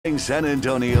San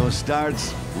Antonio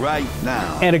starts right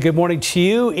now. And a good morning to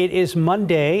you. It is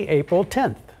Monday, April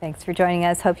 10th. Thanks for joining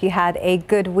us. Hope you had a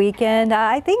good weekend.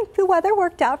 I think the weather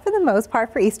worked out for the most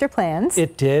part for Easter plans.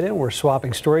 It did, and we're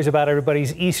swapping stories about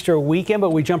everybody's Easter weekend,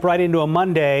 but we jump right into a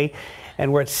Monday,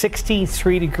 and we're at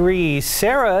 63 degrees.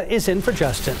 Sarah is in for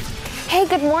Justin. Hey,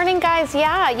 good morning, guys.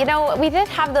 Yeah, you know, we did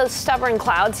have those stubborn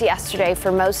clouds yesterday for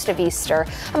most of Easter.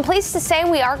 I'm pleased to say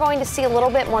we are going to see a little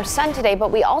bit more sun today, but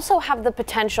we also have the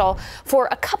potential for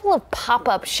a couple of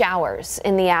pop-up showers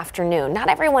in the afternoon. Not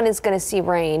everyone is going to see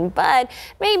rain, but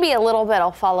maybe a little bit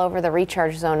will fall over the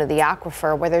recharge zone of the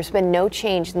aquifer where there's been no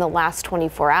change in the last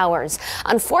 24 hours.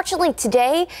 Unfortunately,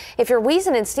 today, if you're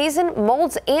wheezing and sneezing,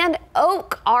 molds and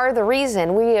oak are the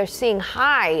reason. We are seeing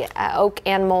high oak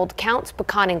and mold counts.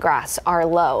 Pecan and grass are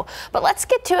low. But let's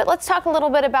get to it. Let's talk a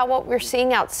little bit about what we're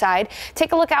seeing outside.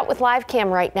 Take a look out with live cam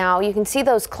right now. You can see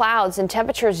those clouds and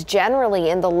temperatures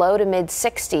generally in the low to mid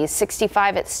 60s,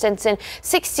 65 at Stinson,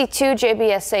 62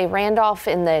 GMSA Randolph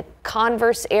in the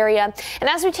Converse area. And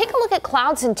as we take a look at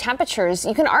clouds and temperatures,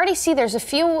 you can already see there's a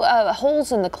few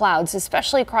holes in the clouds,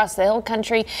 especially across the hill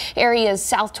country areas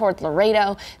south toward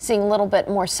Laredo. Seeing a little bit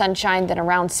more sunshine than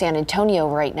around San Antonio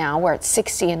right now, where it's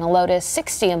 60 in Helotes,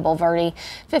 60 in Bulverde,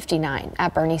 59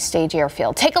 at Bernie Stage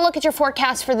Airfield. Take a look at your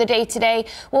forecast for the day today.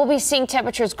 We'll be seeing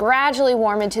temperatures gradually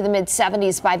warm into the mid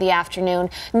 70s by the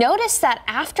afternoon. Notice that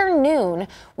afternoon,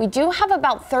 we do have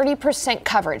about 30%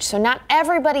 coverage. So not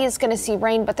everybody is going to see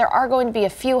rain, but there are going to be a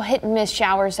few hit and miss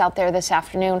showers out there this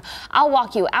afternoon. I'll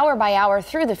walk you hour by hour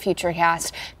through the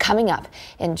futurecast coming up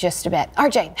in just a bit.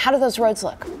 RJ, how do those roads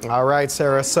look? All right,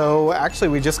 Sarah. So actually,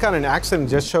 we just got an accident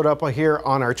just showed up here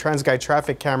on our TransGuide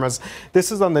traffic cameras.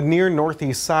 This is on the near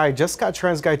northeast side. Just got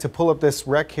TransGuide to pull up this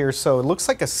wreck here. So it looks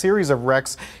like a series of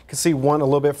wrecks. You can see one a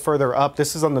little bit further up.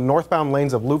 This is on the northbound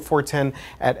lanes of Loop 410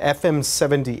 at FM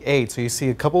 78. So you see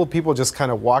a couple of people just kind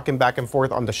of walking back and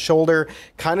forth on the shoulder,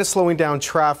 kind of slowing down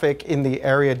traffic in the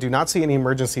area. Do not see any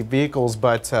emergency vehicles,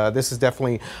 but this is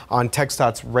definitely on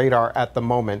TxDOT's radar at the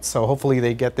moment. So hopefully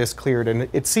they get this cleared, and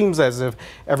it seems as if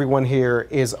everyone here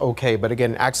is okay. But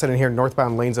again, accident here,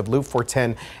 northbound lanes of Loop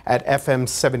 410 at FM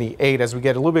 78. As we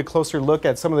get a little bit closer look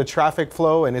at some of the traffic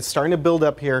flow, and it's starting to build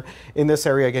up here in this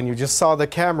area. Again, you just saw the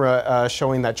camera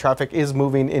showing that traffic is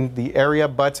moving in the area,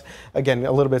 but again,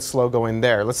 a little bit slow going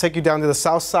there. Let's take you down to the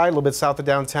south side, a little bit south of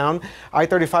downtown.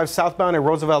 I-35 southbound at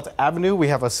Roosevelt Avenue. We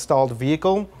have a stalled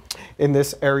vehicle in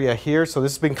this area here. So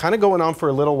this has been kind of going on for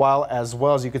a little while as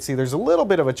well. As you can see, there's a little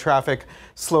bit of a traffic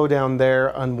slowdown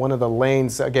there on one of the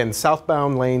lanes. Again,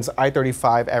 southbound lanes,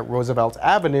 I-35 at Roosevelt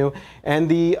Avenue. And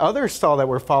the other stall that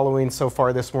we're following so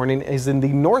far this morning is in the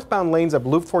northbound lanes of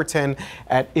Loop 410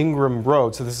 at Ingram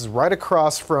Road. So this is right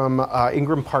across from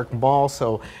Ingram Park Mall.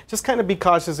 So just kind of be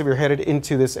cautious if you're headed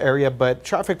into this area. But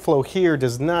traffic flow here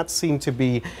does not seem to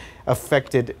be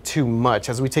affected too much.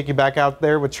 As we take you back out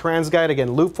there with TransGuide,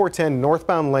 again, Loop 410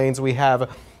 northbound lanes, we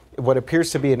have what appears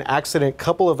to be an accident,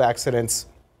 couple of accidents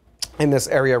in this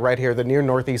area right here, the near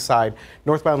northeast side,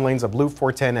 northbound lanes of Loop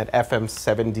 410 at FM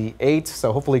 78.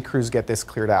 So hopefully crews get this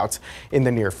cleared out in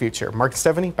the near future. Mark and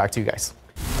Stephanie, back to you guys.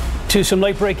 To some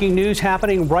late breaking news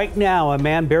happening right now. A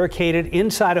man barricaded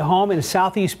inside a home in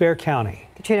southeast Bexar County.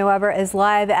 Katrina Weber is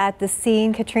live at the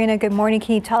scene. Katrina, good morning.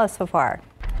 Can you tell us so far?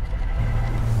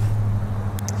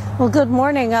 Well, good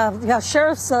morning.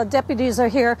 Sheriff's deputies are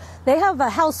here. They have a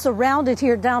house surrounded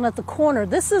here down at the corner.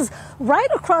 This is right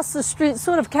across the street,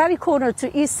 sort of catty corner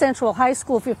to East Central High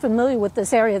School, if you're familiar with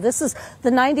this area. This is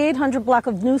the 9800 block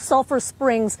of New Sulphur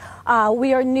Springs.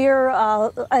 We are near,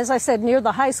 as I said, near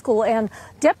the high school, and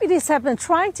deputies have been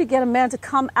trying to get a man to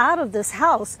come out of this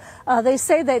house. They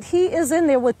say that he is in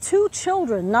there with two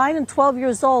children, 9 and 12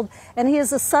 years old, and he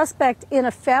is a suspect in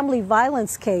a family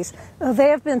violence case. They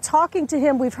have been talking to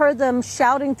him. We've heard them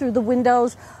shouting through the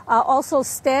windows, also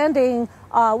standing.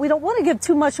 We don't want to give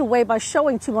too much away by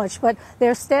showing too much, but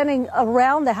they're standing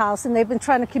around the house and they've been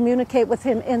trying to communicate with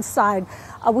him inside.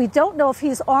 We don't know if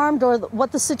he's armed or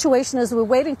what the situation is. We're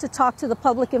waiting to talk to the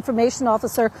public information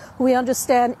officer, who we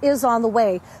understand is on the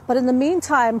way. But in the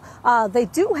meantime, they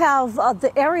do have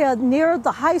the area near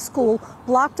the high school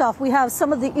blocked off. We have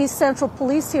some of the East Central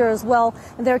police here as well,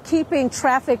 and they're keeping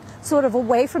traffic sort of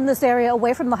away from this area,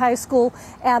 away from the high school,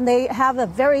 and they have a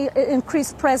very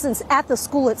increased presence at the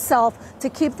school itself to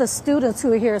keep the students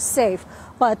who are here safe.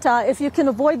 But if you can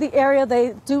avoid the area,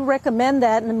 they do recommend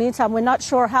that. In the meantime, we're not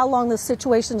sure how long this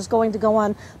situation is going to go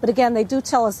on. But again, they do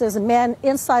tell us there's a man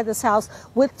inside this house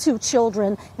with two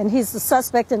children, and he's the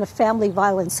suspect in a family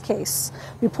violence case.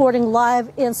 Reporting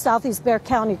live in southeast Bexar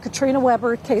County, Katrina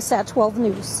Weber, KSAT 12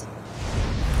 News.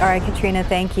 All right, Katrina,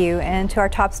 thank you. And to our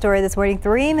top story this morning,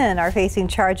 3 men are facing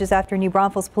charges after New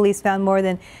Braunfels police found more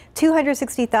than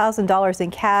 $260,000 in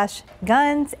cash,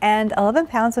 guns, and 11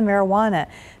 pounds of marijuana.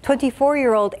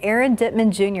 24-year-old Aaron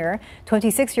Dittman Jr.,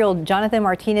 26-year-old Jonathan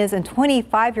Martinez, and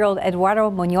 25-year-old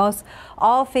Eduardo Munoz,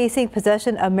 all facing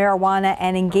possession of marijuana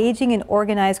and engaging in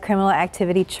organized criminal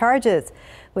activity charges.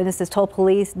 Witnesses told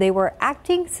police they were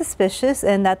acting suspicious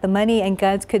and that the money and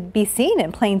guns could be seen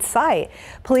in plain sight.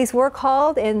 Police were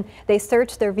called and they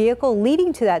searched their vehicle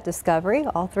leading to that discovery.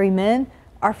 All 3 men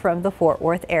are from the Fort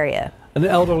Worth area. An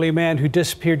elderly man who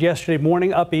disappeared yesterday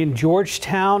morning up in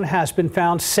Georgetown has been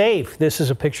found safe. This is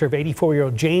a picture of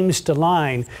 84-year-old James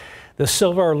DeLine. The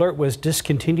Silver Alert was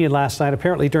discontinued last night,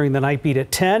 apparently during the night beat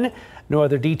at 10. No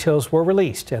other details were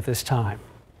released at this time.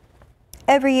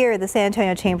 Every year, the San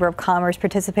Antonio Chamber of Commerce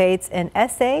participates in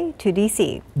SA to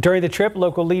DC. During the trip,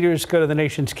 local leaders go to the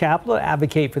nation's capital to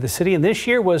advocate for the city, and this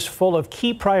year was full of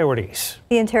key priorities.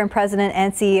 The interim president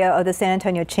and CEO of the San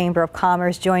Antonio Chamber of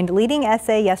Commerce joined Leading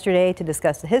SA yesterday to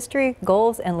discuss the history,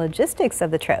 goals, and logistics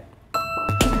of the trip.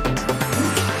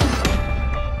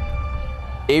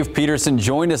 Dave Peterson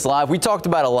joined us live. We talked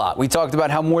about a lot. We talked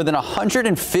about how more than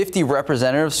 150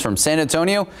 representatives from San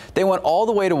Antonio, they went all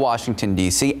the way to Washington,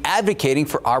 D.C., advocating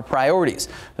for our priorities.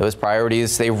 Those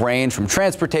priorities, they range from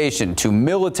transportation to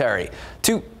military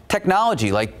to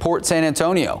technology like Port San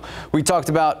Antonio. We talked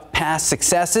about past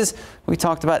successes. We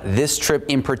talked about this trip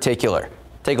in particular.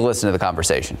 Take a listen to the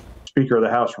conversation. Speaker of the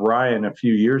House Ryan, a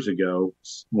few years ago,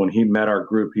 when he met our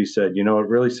group, he said, you know, it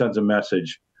really sends a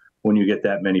message when you get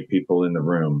that many people in the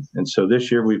room. And so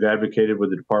this year we've advocated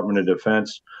with the Department of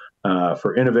Defense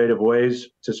for innovative ways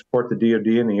to support the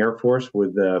DoD and the Air Force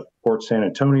with Port San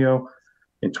Antonio.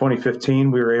 In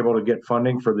 2015, we were able to get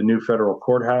funding for the new federal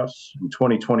courthouse. In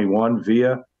 2021,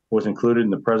 VIA was included in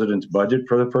the president's budget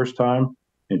for the first time.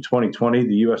 In 2020,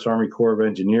 the U.S. Army Corps of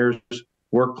Engineers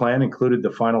work plan included the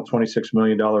final $26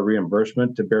 million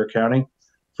reimbursement to Bexar County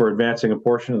for advancing a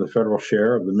portion of the federal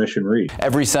share of the Mission Reach.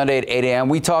 Every Sunday at 8 a.m.,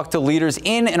 we talk to leaders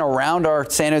in and around our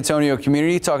San Antonio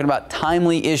community talking about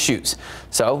timely issues.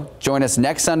 So join us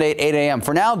next Sunday at 8 a.m.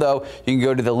 For now, though, you can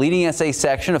go to the Leading SA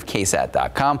section of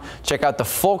KSAT.com, check out the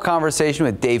full conversation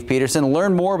with Dave Peterson,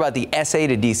 learn more about the SA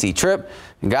to DC trip.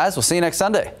 And guys, we'll see you next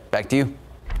Sunday. Back to you.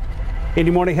 In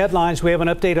your morning headlines, we have an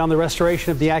update on the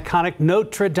restoration of the iconic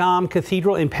Notre Dame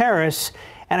Cathedral in Paris,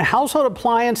 and a household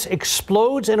appliance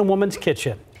explodes in a woman's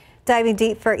kitchen. Diving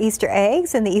deep for Easter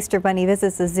eggs, and the Easter Bunny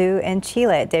visits the zoo in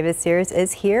Chile. David Sears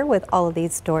is here with all of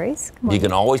these stories. You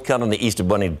can always count on the Easter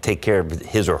Bunny to take care of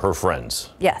his or her friends.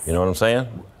 Yes. You know what I'm saying?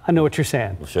 I know what you're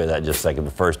saying. We'll show you that in just a second.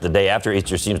 But first, the day after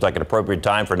Easter seems like an appropriate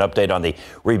time for an update on the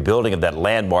rebuilding of that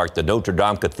landmark, the Notre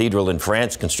Dame Cathedral in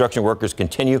France. Construction workers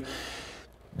continue.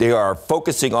 They are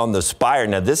focusing on the spire.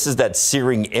 Now, this is that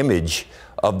searing image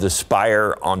of the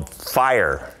spire on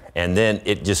fire, and then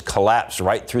it just collapsed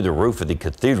right through the roof of the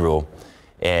cathedral.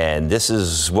 And this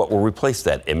is what will replace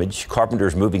that image.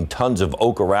 Carpenters moving tons of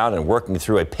oak around and working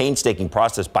through a painstaking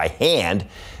process by hand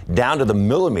down to the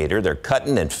millimeter. They're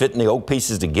cutting and fitting the oak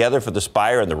pieces together for the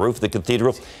spire and the roof of the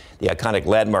cathedral. The iconic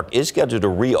landmark is scheduled to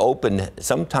reopen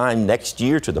sometime next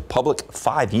year to the public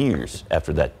 5 years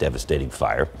after that devastating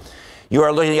fire. You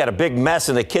are looking at a big mess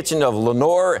in the kitchen of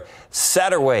Lenore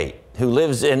Satterwhite, who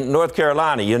lives in North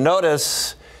Carolina. You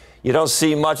notice you don't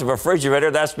see much of a refrigerator.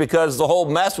 That's because the whole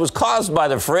mess was caused by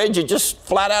the fridge. It just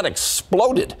flat out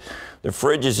exploded. The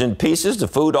fridge is in pieces, the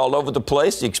food all over the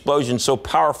place. The explosion so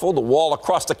powerful, the wall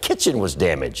across the kitchen was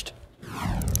damaged.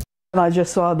 I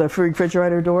just saw the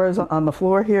refrigerator doors on the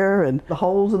floor here and the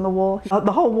holes in the wall.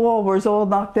 The whole wall was all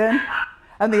knocked in,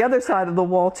 and the other side of the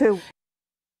wall too.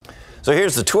 So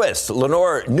here's the twist.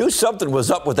 Lenore knew something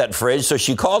was up with that fridge, so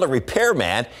she called a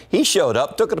repairman. He showed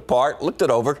up, took it apart, looked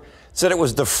it over, said it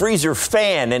was the freezer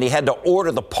fan, and he had to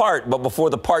order the part. But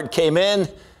before the part came in,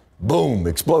 boom,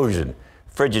 explosion.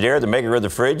 Frigidaire, the maker of the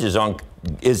fridge,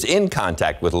 is in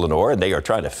contact with Lenore, and they are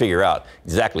trying to figure out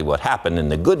exactly what happened.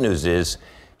 And the good news is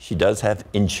she does have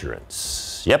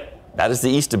insurance. Yep, that is the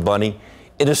Easter Bunny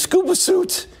in a scuba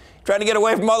suit, trying to get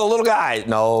away from all the little guys.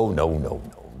 No.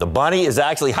 The bunny is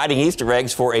actually hiding Easter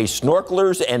eggs for a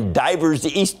snorkelers and divers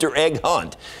Easter egg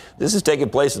hunt. This is taking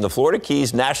place in the Florida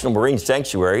Keys National Marine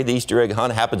Sanctuary. The Easter egg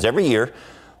hunt happens every year.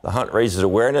 The hunt raises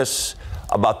awareness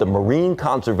about the marine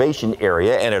conservation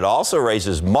area, and it also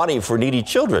raises money for needy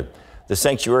children. The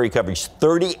sanctuary covers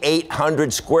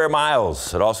 3,800 square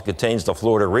miles. It also contains the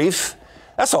Florida Reef.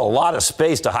 That's a lot of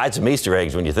space to hide some Easter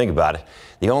eggs when you think about it.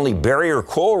 The only barrier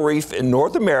coral reef in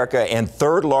North America and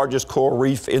third largest coral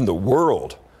reef in the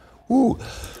world. Ooh,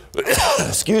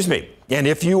 excuse me. And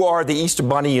if you are the Easter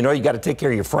Bunny, you know you got to take care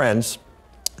of your friends.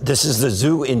 This is the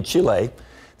zoo in Chile.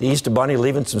 The Easter Bunny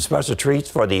leaving some special treats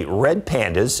for the red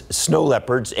pandas, snow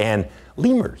leopards, and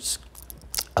lemurs,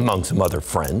 among some other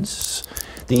friends.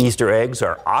 The Easter eggs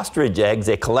are ostrich eggs.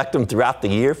 They collect them throughout the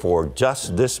year for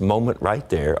just this moment right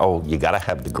there. Oh, you got to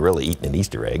have the gorilla eating an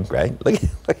Easter egg, right? Look.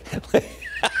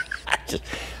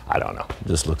 I don't know.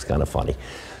 This looks kind of funny.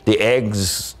 The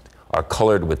eggs are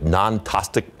colored with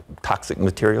non-toxic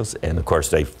materials, and of course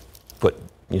they put,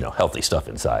 healthy stuff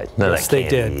inside. Yes, they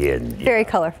did. Very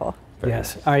colorful.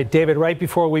 Yes. All right, David, right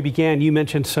before we began, you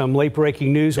mentioned some late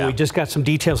breaking news, and we just got some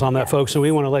details on that, folks, and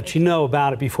we want to let you know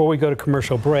about it before we go to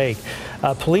commercial break.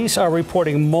 Police are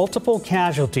reporting multiple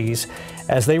casualties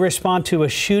as they respond to a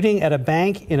shooting at a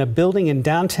bank in a building in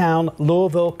downtown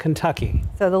Louisville, Kentucky.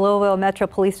 So the Louisville Metro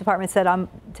Police Department said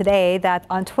today that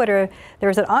on Twitter there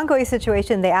was an ongoing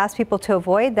situation. They asked people to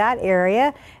avoid that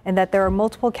area and that there are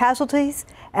multiple casualties.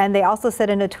 And they also said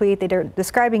in a tweet they're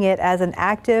describing it as an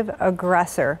active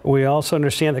aggressor. We also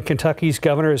understand that Kentucky's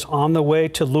governor is on the way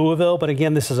to Louisville. But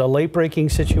again, this is a late breaking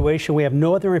situation. We have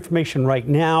no other information right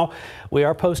now. We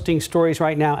are posting stories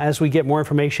right now as we get more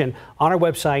information on our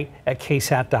website at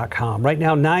KSAT.com. Right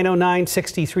now, 9:09,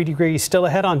 63 degrees, still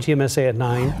ahead on GMSA at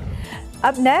 9.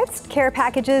 Up next, care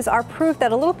packages are proof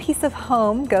that a little piece of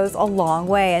home goes a long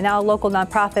way. And now a local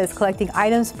nonprofit is collecting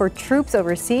items for troops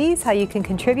overseas. How you can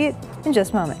contribute in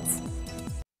just moments.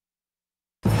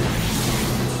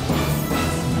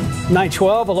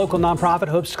 9:12, a local nonprofit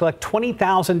hopes to collect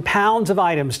 20,000 pounds of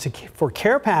items for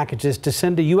care packages to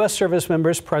send to U.S. service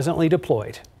members presently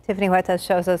deployed. Tiffany Huertas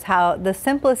shows us how the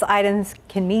simplest items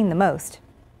can mean the most.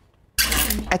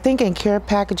 I think in care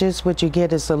packages, what you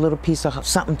get is a little piece of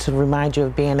something to remind you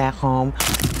of being at home.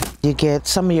 You get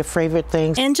some of your favorite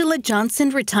things. Angela Johnson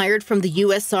retired from the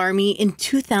U.S. Army in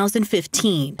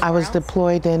 2015. I was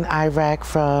deployed in Iraq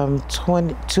from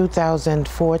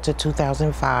 2004 to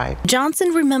 2005. Johnson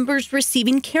remembers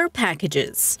receiving care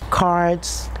packages.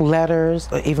 Cards, letters,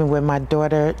 even with my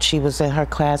daughter, she was in her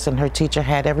class and her teacher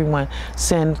had everyone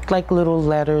send like little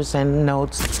letters and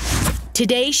notes.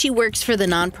 Today, she works for the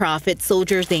nonprofit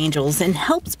Soldiers Angels and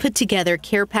helps put together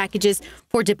care packages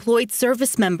for deployed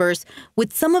service members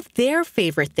with some of their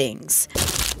favorite things.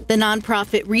 The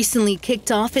nonprofit recently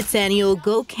kicked off its annual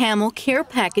Go Camel Care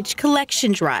Package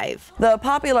Collection Drive. The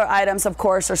popular items, of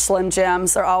course, are Slim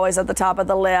Jims. They're always at the top of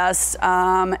the list,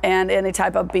 and any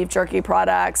type of beef jerky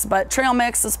products. But trail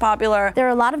mix is popular. There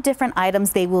are a lot of different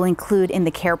items they will include in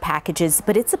the care packages,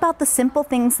 but it's about the simple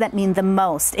things that mean the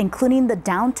most, including the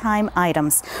downtime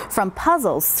items, from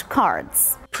puzzles to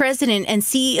cards. President and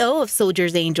CEO of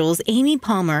Soldiers Angels, Amy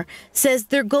Palmer, says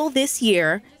their goal this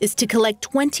year is to collect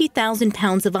 20,000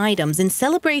 pounds of items in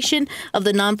celebration of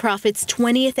the nonprofit's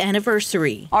 20th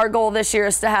anniversary. Our goal this year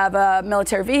is to have a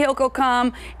military vehicle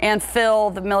come and fill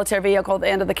the military vehicle at the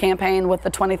end of the campaign with the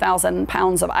 20,000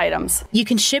 pounds of items. You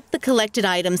can ship the collected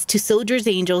items to Soldiers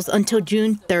Angels until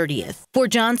June 30th. For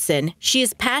Johnson, she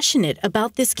is passionate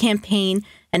about this campaign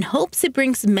and hopes it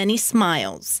brings many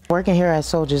smiles. Working here at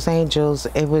Soldiers Angels,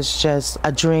 it was just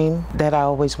a dream that I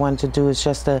always wanted to do, is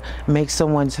just to make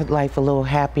someone's life a little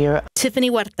happier. Tiffany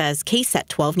Huertas, KSAT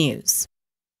 12 News.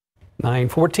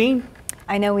 9:14.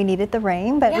 I know we needed the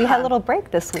rain, but we had a little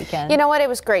break this weekend. You know what? It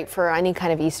was great for any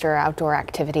kind of Easter outdoor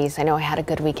activities. I know I had a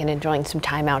good weekend enjoying some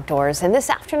time outdoors. And this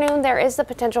afternoon, there is the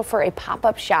potential for a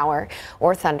pop-up shower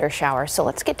or thunder shower. So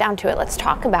let's get down to it. Let's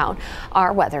talk about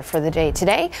our weather for the day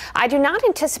today. I do not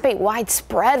anticipate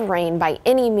widespread rain by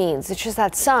any means. It's just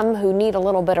that some who need a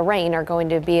little bit of rain are going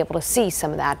to be able to see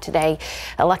some of that today.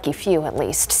 A lucky few, at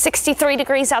least. 63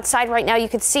 degrees outside right now. You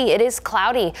can see it is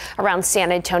cloudy around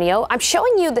San Antonio. I'm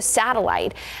showing you the satellite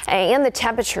and the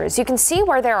temperatures. You can see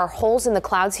where there are holes in the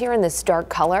clouds here in this dark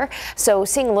color. So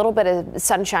seeing a little bit of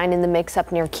sunshine in the mix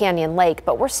up near Canyon Lake,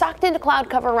 but we're socked into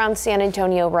cloud cover around San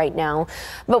Antonio right now.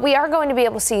 But we are going to be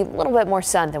able to see a little bit more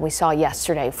sun than we saw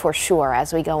yesterday for sure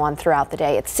as we go on throughout the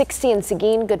day. It's 60 in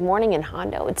Seguin. Good morning in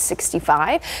Hondo. It's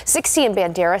 65, 60 in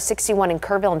Bandera, 61 in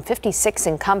Kerrville, and 56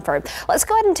 in Comfort. Let's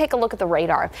go ahead and take a look at the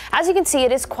radar. As you can see,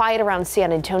 it is quiet around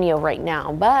San Antonio right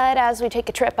now, but as we take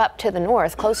a trip up to the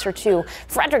north, closer to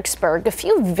Fredericksburg, a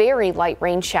few very light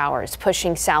rain showers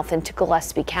pushing south into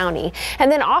Gillespie County.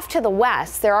 And then off to the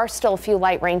west, there are still a few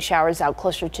light rain showers out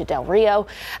closer to Del Rio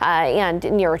and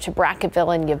nearer to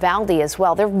Brackettville and Uvalde as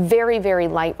well. They're very, very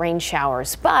light rain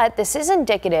showers, but this is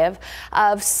indicative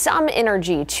of some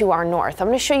energy to our north. I'm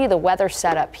going to show you the weather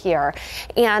setup here.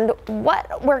 And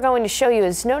what we're going to show you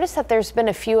is notice that there's been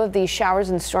a few of these showers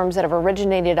and storms that have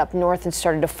originated up north and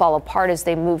started to fall apart as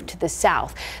they move to the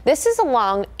south. This is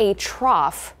along a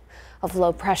trough of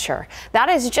low pressure. That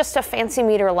is just a fancy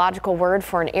meteorological word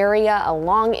for an area, a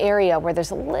long area where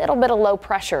there's a little bit of low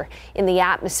pressure in the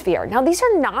atmosphere. Now, these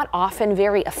are not often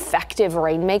very effective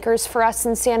rainmakers for us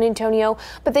in San Antonio,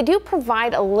 but they do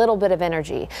provide a little bit of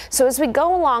energy. So as we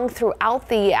go along throughout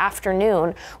the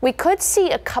afternoon, we could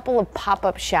see a couple of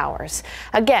pop-up showers.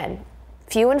 Again,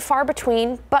 few and far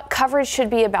between, but coverage should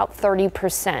be about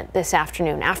 30% this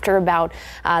afternoon after about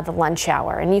the lunch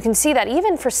hour. And you can see that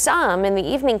even for some in the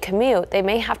evening commute, they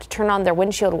may have to turn on their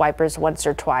windshield wipers once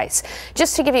or twice.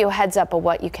 Just to give you a heads up of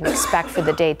what you can expect for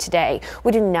the day today.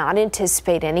 We do not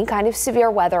anticipate any kind of severe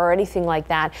weather or anything like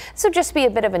that. So just be a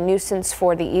bit of a nuisance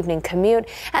for the evening commute.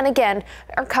 And again,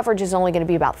 our coverage is only going to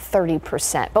be about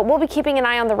 30%. But we'll be keeping an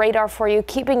eye on the radar for you,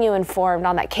 keeping you informed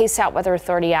on that KSAT Weather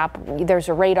Authority app. There's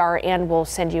a radar, and we'll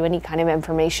send you any kind of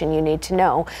information you need to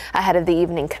know ahead of the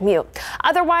evening commute.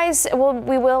 Otherwise,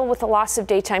 we will, with the loss of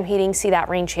daytime heating, see that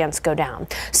rain chance go down.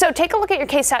 So take a look at your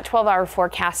KSAT 12-hour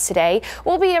forecast today.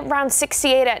 We'll be around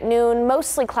 68 at noon,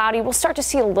 mostly cloudy. We'll start to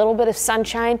see a little bit of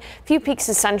sunshine, a few peaks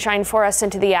of sunshine for us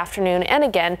into the afternoon. And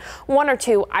again, one or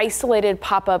two isolated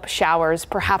pop-up showers,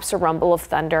 perhaps a rumble of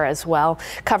thunder as well.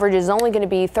 Coverage is only going to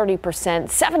be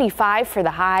 30%, 75 for the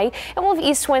high. And we'll have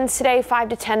east winds today, 5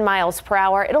 to 10 miles per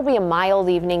hour. It'll be a mild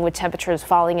evening with temperatures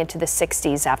falling into the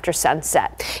 60s after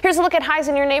sunset. Here's a look at highs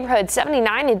in your neighborhood.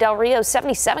 79 in Del Rio,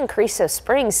 77 Carrizo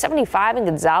Springs, 75 in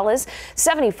Gonzales,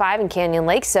 75 in Canyon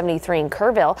Lake, 73 in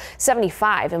Kerrville,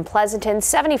 75 in Pleasanton,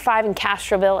 75 in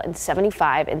Castroville, and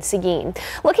 75 in Seguin.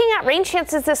 Looking at rain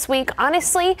chances this week,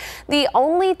 honestly, the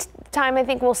only time I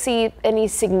think we'll see any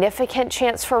significant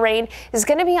chance for rain is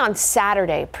going to be on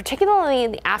Saturday, particularly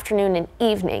in the afternoon and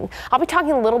evening. I'll be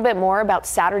talking a little bit more about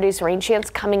Saturday's rain chance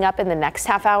coming up in the next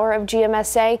half hour of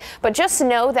GMSA, but just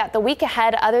know that the week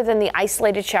ahead, other than the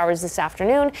isolated showers this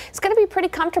afternoon, it's going to be pretty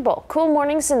comfortable. Cool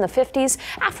mornings in the 50s,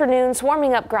 afternoons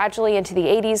warming up gradually into the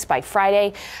 80s by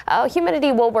Friday.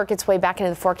 Humidity will work its way back into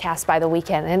the forecast by the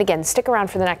weekend. And again, stick around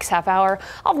for the next half hour.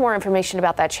 I'll have more information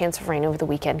about that chance of rain over the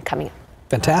weekend coming up.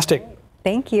 Fantastic.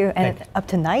 Thank you. And up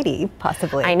to 90,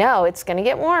 possibly. I know. It's going to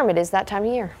get warm. It is that time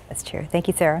of year. That's true. Thank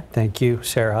you, Sarah. Thank you,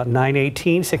 Sarah.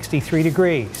 9:18, 63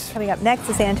 degrees. Coming up next,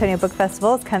 the San Antonio Book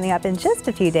Festival is coming up in just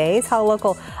a few days. How a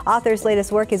local author's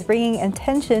latest work is bringing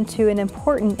attention to an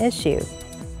important issue.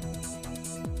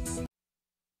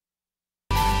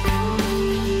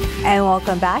 And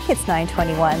welcome back. It's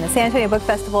 9:21. The San Antonio Book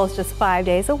Festival is just 5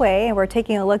 days away, and we're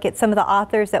taking a look at some of the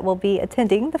authors that will be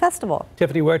attending the festival.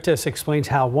 Tiffany Huertas explains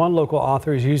how one local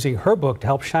author is using her book to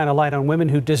help shine a light on women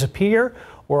who disappear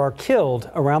or are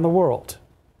killed around the world.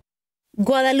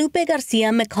 Guadalupe Garcia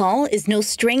McCall is no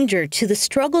stranger to the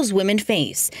struggles women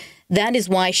face. That is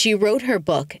why she wrote her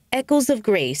book, Echoes of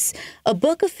Grace, a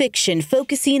book of fiction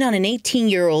focusing on an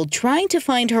 18-year-old trying to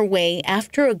find her way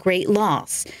after a great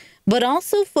loss, but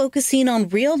also focusing on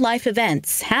real-life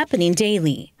events happening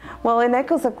daily. Well, in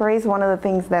Echoes of Grace, one of the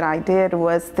things that I did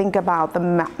was think about the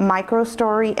micro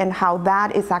story and how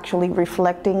that is actually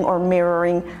reflecting or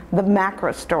mirroring the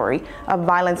macro story of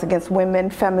violence against women,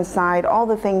 femicide, all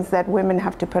the things that women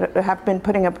have been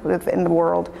putting up with in the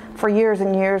world for years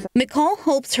and years. McCall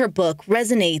hopes her book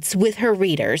resonates with her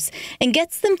readers and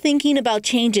gets them thinking about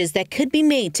changes that could be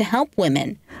made to help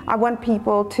women. I want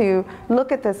people to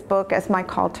look at this book as my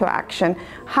call to action.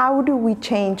 How do we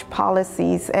change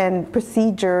policies and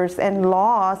procedures and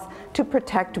laws to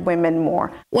protect women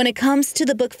more? When it comes to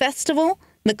the book festival,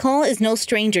 McCall is no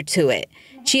stranger to it.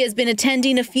 She has been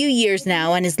attending a few years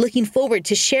now and is looking forward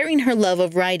to sharing her love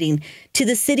of writing to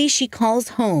the city she calls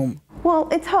home. Well,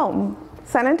 it's home.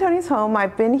 San Antonio's home.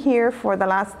 I've been here for the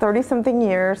last 30-something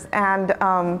years, and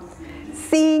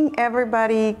seeing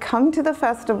everybody come to the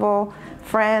festival,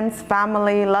 friends,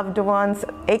 family, loved ones,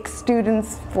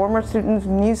 ex-students, former students,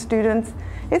 new students.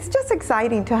 It's just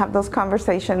exciting to have those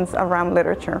conversations around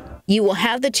literature. You will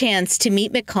have the chance to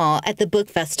meet McCall at the book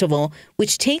festival,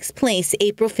 which takes place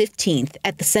April 15th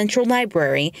at the Central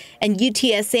Library and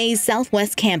UTSA's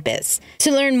Southwest Campus.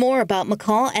 To learn more about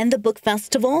McCall and the book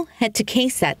festival, head to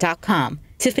KSAT.com.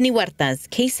 Tiffany Huertas,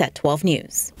 KSAT 12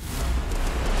 News.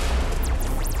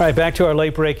 All right, back to our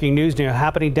late-breaking news now.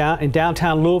 Happening in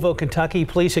downtown Louisville, Kentucky.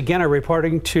 Police again are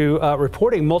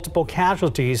reporting multiple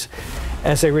casualties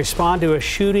as they respond to a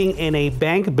shooting in a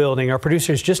bank building. Our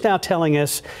producer is just now telling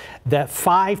us that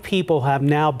 5 people have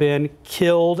now been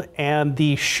killed, and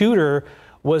the shooter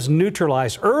was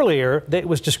neutralized. Earlier, it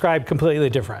was described completely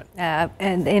different.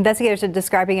 And the investigators are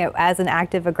describing it as an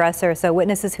active aggressor. So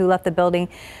witnesses who left the building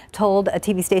told a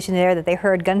TV station there that they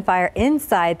heard gunfire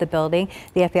inside the building.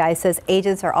 The FBI says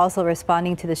agents are also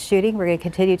responding to the shooting. We're going to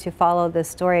continue to follow this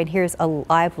story, and here's a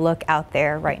live look out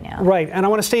there right now. Right, and I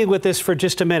want to stay with this for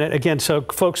just a minute. Again, so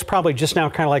folks probably just now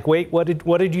kind of like, wait, what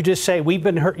did you just say? We've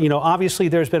been hurt, you know, obviously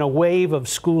there's been a wave of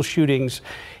school shootings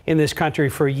in this country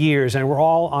for years, and we're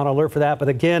all on alert for that. But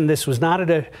again, this was not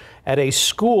at a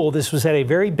school. This was at a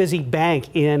very busy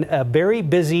bank in a very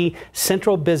busy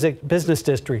central business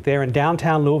district there in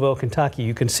downtown Louisville, Kentucky.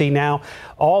 You can see now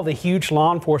all the huge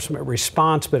law enforcement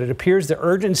response, but it appears the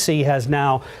urgency has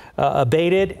now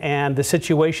abated, and the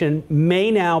situation may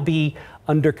now be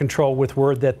under control, with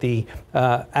word that the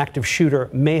active shooter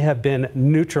may have been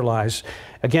neutralized.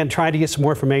 Again, trying to get some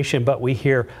more information, but we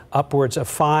hear upwards of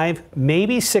 5,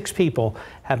 maybe 6 people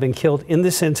have been killed in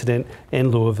this incident in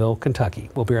Louisville,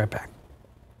 Kentucky. We'll be right back.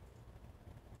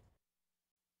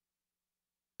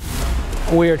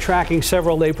 We are tracking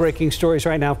several late-breaking stories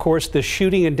right now. Of course, the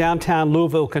shooting in downtown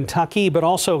Louisville, Kentucky, but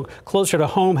also closer to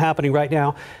home happening right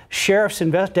now. Sheriff's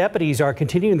and deputies are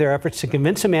continuing their efforts to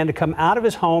convince a man to come out of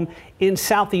his home in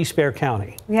southeast Bexar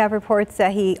County. We have reports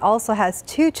that he also has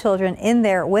 2 children in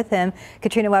there with him.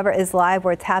 Katrina Weber is live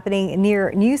where it's happening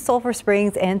near New Sulphur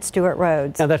Springs and Stewart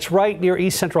Roads. Now, that's right near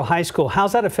East Central High School.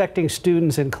 How's that affecting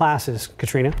students and classes,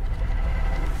 Katrina?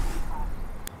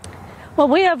 Well,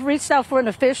 we have reached out for an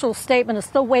official statement and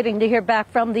still waiting to hear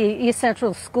back from the East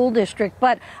Central School District.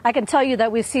 But I can tell you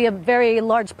that we see a very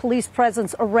large police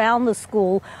presence around the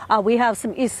school. We have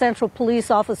some East Central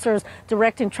police officers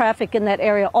directing traffic in that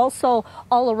area, also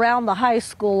all around the high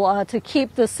school to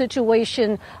keep the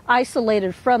situation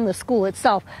isolated from the school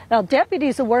itself. Now,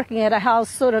 deputies are working at a house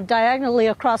sort of diagonally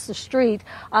across the street.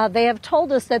 They have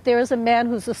told us that there is a man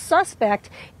who's a suspect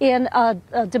in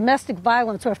a domestic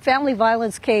violence or family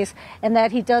violence case, and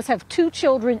that he does have 2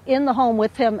 children in the home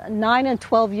with him, 9 and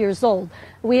 12 years old.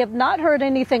 We have not heard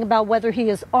anything about whether he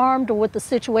is armed or what the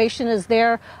situation is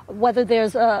there, whether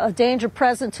there's a danger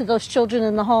present to those children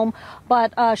in the home.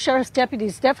 But sheriff's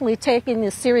deputies definitely taking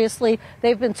this seriously.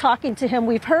 They've been talking to him.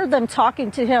 We've heard them talking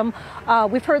to him.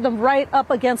 We've heard them right up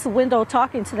against the window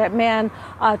talking to that man,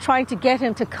 trying to get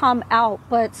him to come out.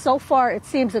 But so far, it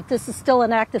seems that this is still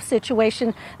an active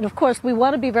situation. And of course, we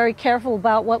want to be very careful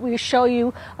about what we show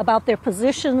you about their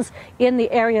positions in the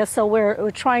area. So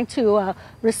we're trying to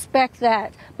respect that.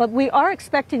 But we are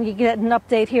expecting to get an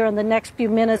update here in the next few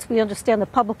minutes. We understand the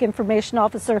public information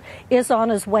officer is on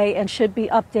his way and should be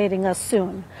updating us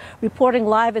soon. Reporting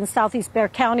live in southeast Bexar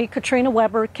County, Katrina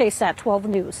Weber, KSAT 12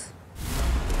 News.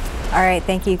 All right,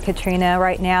 thank you, Katrina.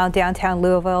 Right now, downtown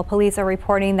Louisville, police are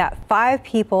reporting that 5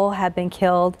 people have been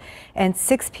killed and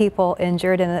 6 people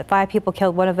injured, and that 5 people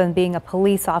killed, one of them being a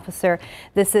police officer.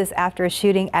 This is after a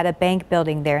shooting at a bank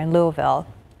building there in Louisville.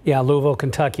 Yeah, Louisville,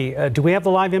 Kentucky. Do we have the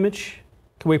live image?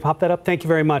 Can we pop that up? Thank you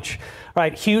very much. All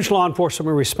right, huge law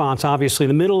enforcement response, obviously, in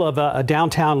the middle of a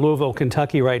downtown Louisville,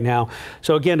 Kentucky right now.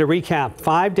 So again, to recap,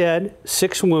 5 dead,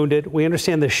 6 wounded. We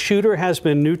understand the shooter has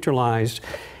been neutralized.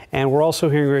 And we're also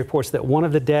hearing reports that one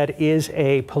of the dead is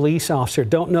a police officer.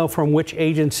 Don't know from which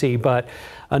agency, but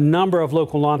a number of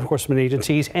local law enforcement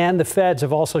agencies and the feds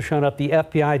have also shown up. The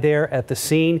FBI there at the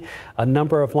scene, a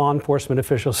number of law enforcement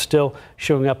officials still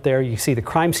showing up there. You see the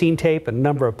crime scene tape, a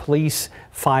number of police,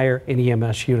 fire, and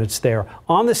EMS units there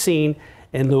on the scene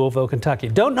in Louisville, Kentucky.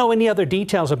 Don't know any other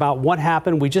details about what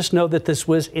happened. We just know that this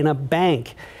was in a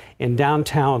bank in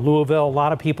downtown Louisville. A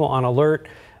lot of people on alert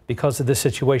because of this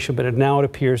situation, but now it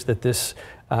appears that this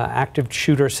active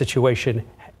shooter situation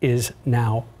is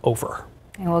now over.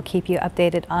 And we'll keep you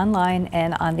updated online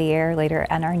and on the air later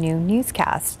in our new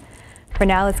newscast. For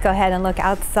now, let's go ahead and look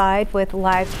outside with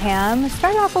live cam.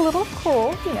 Started off a little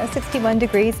cool, 61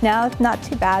 degrees now. It's not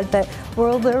too bad, but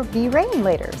will there be rain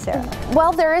later, Sarah?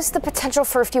 Well, there is the potential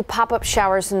for a few pop-up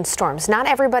showers and storms. Not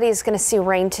everybody is going to see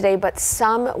rain today, but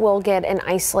some will get an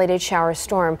isolated shower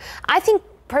storm. I think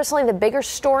personally, the bigger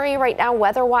story right now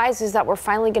weather-wise is that we're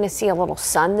finally going to see a little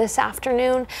sun this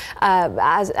afternoon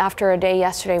after a day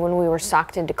yesterday when we were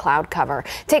socked into cloud cover.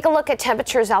 Take a look at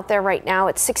temperatures out there right now.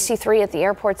 It's 63 at the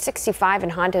airport, 65 in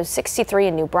Hondo, 63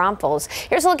 in New Braunfels.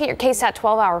 Here's a look at your KSAT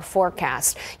 12-hour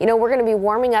forecast. We're going to be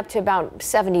warming up to about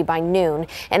 70 by noon,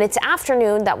 and it's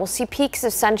afternoon that we'll see peaks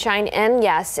of sunshine and,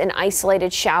 yes, an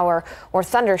isolated shower or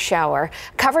thunder shower.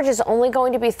 Coverage is only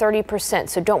going to be 30%,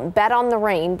 so don't bet on the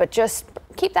rain, but just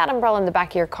keep that umbrella in the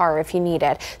back of your car if you need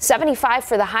it. 75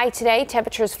 for the high today.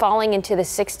 Temperatures falling into the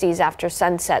 60s after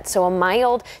sunset. So a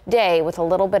mild day with a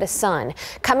little bit of sun.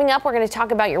 Coming up, we're going to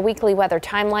talk about your weekly weather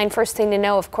timeline. First thing to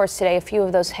know, of course, today, a few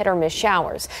of those hit or miss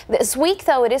showers. This week,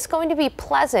 though, it is going to be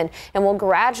pleasant and will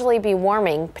gradually be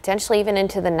warming, potentially even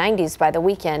into the 90s by the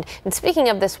weekend. And speaking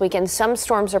of this weekend, some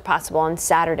storms are possible on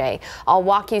Saturday. I'll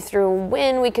walk you through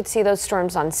when we could see those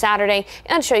storms on Saturday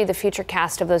and show you the future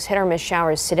cast of those hit or miss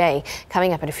showers today.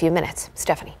 Coming up in a few minutes.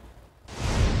 Stephanie.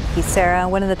 Thank you, Sarah.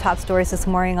 One of the top stories this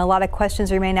morning, a lot of questions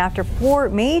remain after 4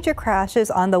 major crashes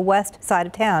on the west side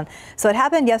of town. So it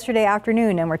happened yesterday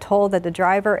afternoon, and we're told that the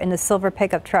driver in the silver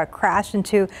pickup truck crashed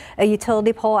into a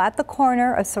utility pole at the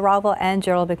corner of Saraval and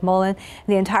Gerald McMullen.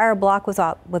 The entire block was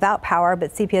without power,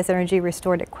 but CPS Energy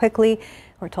restored it quickly.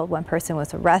 We're told one person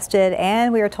was arrested,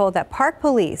 and we are told that Park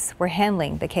Police were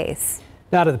handling the case.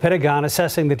 Now to the Pentagon,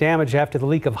 assessing the damage after the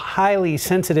leak of highly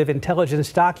sensitive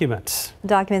intelligence documents. The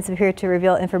documents appear to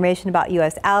reveal information about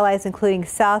U.S. allies, including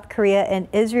South Korea and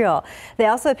Israel. They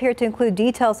also appear to include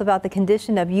details about the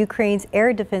condition of Ukraine's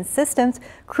air defense systems,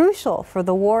 crucial for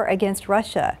the war against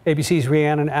Russia. ABC's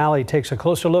Rhiannon Alley takes a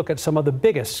closer look at some of the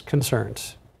biggest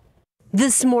concerns.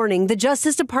 This morning, the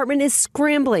Justice Department is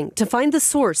scrambling to find the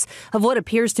source of what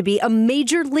appears to be a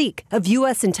major leak of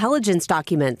U.S. intelligence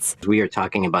documents. We are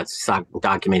talking about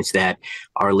documents that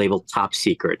are labeled top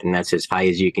secret, and that's as high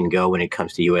as you can go when it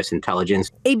comes to U.S. intelligence.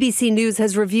 ABC News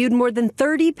has reviewed more than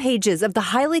 30 pages of the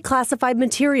highly classified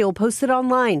material posted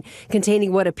online,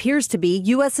 containing what appears to be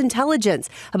U.S. intelligence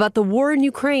about the war in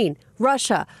Ukraine,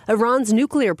 Russia, Iran's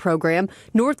nuclear program,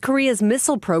 North Korea's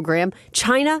missile program,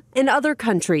 China, and other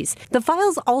countries. The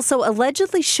files also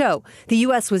allegedly show the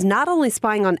U.S. was not only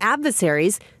spying on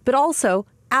adversaries, but also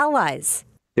allies.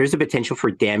 There's a potential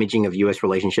for damaging of U.S.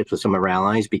 relationships with some of our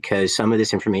allies because some of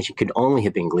this information could only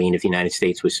have been gleaned if the United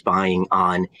States was spying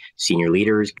on senior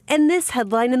leaders. And this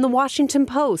headline in the Washington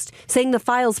Post saying the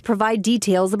files provide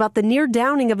details about the near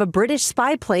downing of a British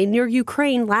spy plane near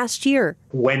Ukraine last year.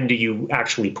 When do you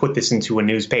actually put this into a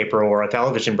newspaper or a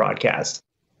television broadcast?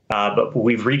 But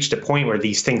we've reached a point where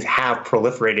these things have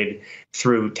proliferated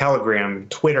through Telegram,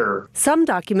 Twitter. Some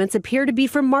documents appear to be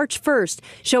from March 1st,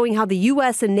 showing how the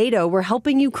U.S. and NATO were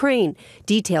helping Ukraine.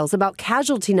 Details about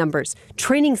casualty numbers,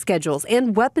 training schedules,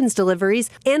 and weapons deliveries,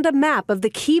 and a map of the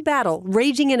key battle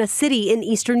raging in a city in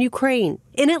eastern Ukraine.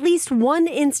 In at least one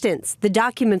instance, the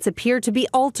documents appear to be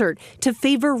altered to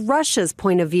favor Russia's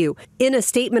point of view. In a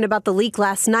statement about the leak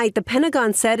last night, the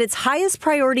Pentagon said its highest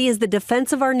priority is the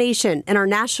defense of our nation and our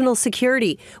national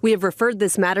security. We have referred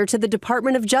this matter to the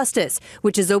Department of Justice,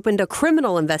 which has opened a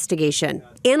criminal investigation.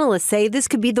 Analysts say this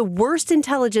could be the worst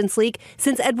intelligence leak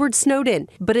since Edward Snowden.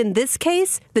 But in this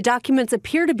case, the documents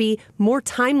appear to be more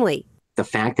timely. The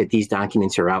fact that these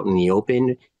documents are out in the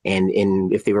open and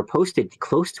if they were posted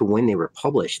close to when they were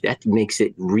published, that makes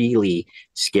it really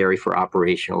scary for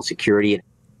operational security.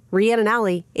 Rhiannon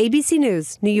Alley, ABC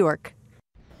News, New York.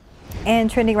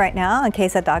 And trending right now on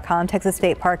KSAT.com, Texas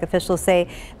State Park officials say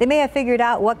they may have figured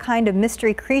out what kind of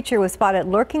mystery creature was spotted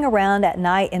lurking around at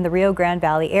night in the Rio Grande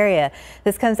Valley area.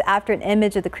 This comes after an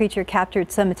image of the creature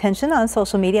captured some attention on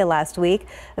social media last week.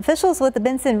 Officials with the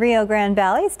Benson Rio Grande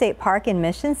Valley State Park and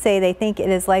Mission say they think it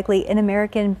is likely an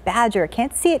American badger.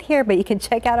 Can't see it here, but you can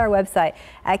check out our website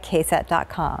at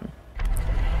KSAT.com.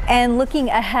 And looking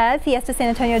ahead, Fiesta San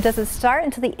Antonio doesn't start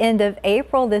until the end of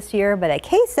April this year, but at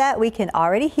KSAT we can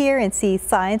already hear and see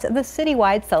signs of the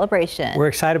citywide celebration. We're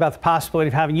excited about the possibility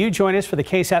of having you join us for the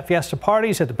KSAT Fiesta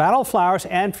parties at the Battle of Flowers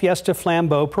and Fiesta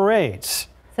Flambeau parades.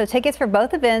 So tickets for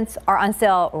both events are on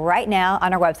sale right now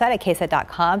on our website at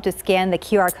KSAT.com. Just scan the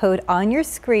QR code on your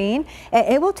screen and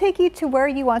it will take you to where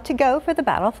you want to go for the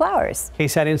Battle of Flowers.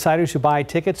 KSAT insiders who buy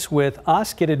tickets with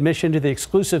us get admission to the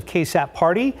exclusive KSAT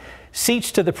party,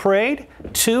 seats to the parade,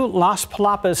 2 Las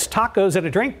Palapas tacos and a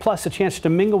drink, plus a chance to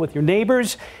mingle with your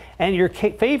neighbors and your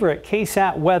favorite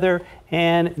KSAT weather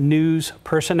and news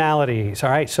personalities. All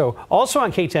right, so also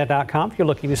on KSAT.com, if you're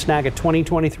looking to snag a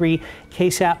 2023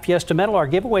 KSAT Fiesta medal, our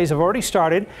giveaways have already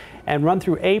started and run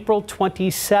through April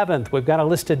 27th. We've got a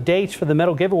list of dates for the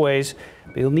medal giveaways.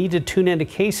 But you'll need to tune into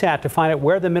KSAT to find out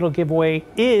where the medal giveaway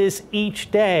is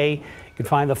each day. You can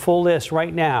find the full list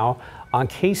right now on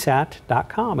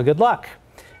KSAT.com. And good luck.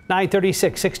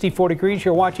 9:36, 64 degrees.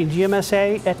 You're watching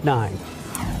GMSA at 9.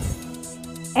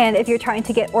 And if you're trying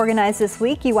to get organized this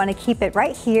week, you want to keep it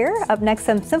right here. Up next,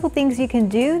 some simple things you can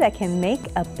do that can make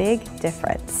a big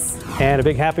difference. And a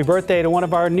big happy birthday to one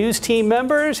of our news team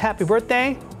members. Happy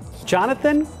birthday,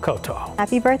 Jonathan Cotto.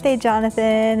 Happy birthday,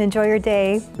 Jonathan. Enjoy your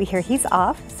day. We hear he's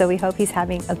off, so we hope he's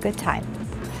having a good time.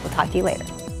 We'll talk to you later.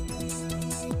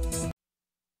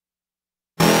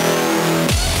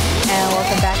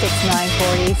 It's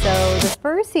 9:40, so the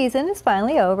Spurs season is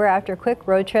finally over after a quick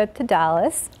road trip to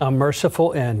Dallas. A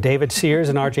merciful end. David Sears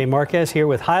and RJ Marquez here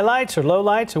with highlights or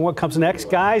lowlights and what comes next.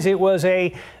 Guys, it was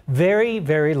a very,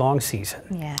 very long season.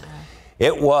 Yeah.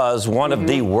 It was one of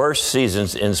the worst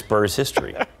seasons in Spurs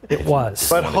history. It was.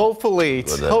 But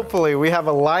hopefully we have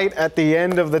a light at the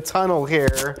end of the tunnel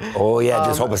here. Oh, yeah,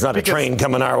 just hope it's not a train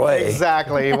coming our way.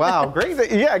 Exactly. Wow,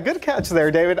 great. Yeah, good catch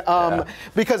there, David.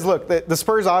 Because, look, the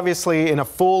Spurs obviously in a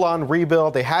full-on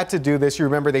rebuild. They had to do this. You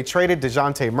remember they traded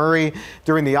DeJounte Murray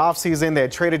during the offseason. They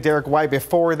had traded Derek White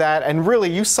before that. And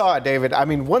really, you saw it, David. I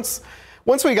mean, once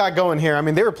we got going here, I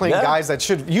mean, they were playing guys that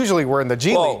usually were in the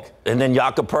G League. And then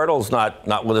Jakob Pertl's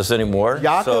not with us anymore.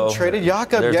 Jakob traded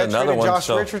Jakob. Yeah, traded Josh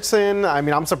Richardson. I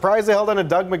mean, I'm surprised they held on to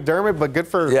Doug McDermott, but good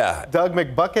for Doug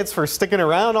McBuckets for sticking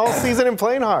around all season and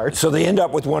playing hard. So they end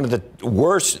up with one of the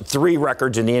worst 3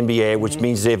 records in the NBA, which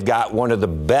means they've got one of the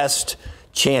best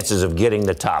chances of getting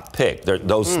the top pick.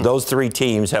 Those 3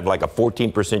 teams have like a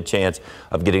 14% chance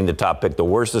of getting the top pick. The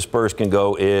worst the Spurs can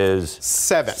go is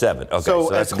 7. Okay, so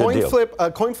that's a a good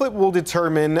deal. coin flip will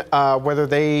determine whether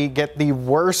they get the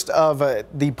worst of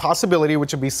the possibility,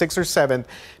 which would be 6th or 7th,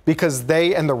 because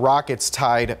they and the Rockets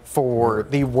tied for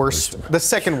the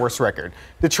second worst record.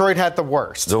 Detroit had the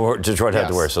worst. Detroit had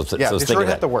the worst. So Detroit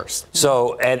had the worst.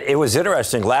 So, and it was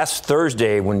interesting. Last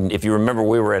Thursday, if you remember,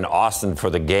 we were in Austin for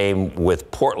the game with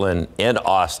Portland in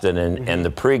Austin, and the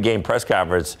pregame press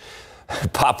conference,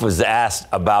 Pop was asked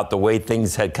about the way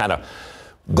things had kind of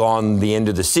gone the end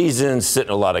of the season,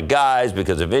 sitting a lot of guys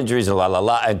because of injuries and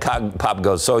and Pop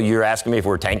goes, so you're asking me if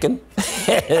we're tanking?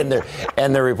 and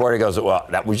the reporter goes, well,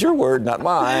 that was your word, not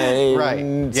mine.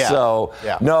 Right. Yeah. So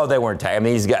no, they weren't tanking. I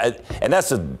mean, he's got, and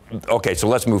that's okay. So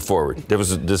let's move forward.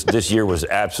 This year was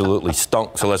absolutely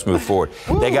stunk. So let's move forward.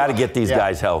 They got to get these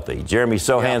guys healthy. Jeremy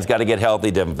Sohan's got to get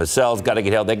healthy. Devin Vassell's got to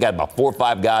get healthy. They got about 4 or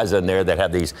 5 guys in there that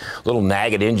have these little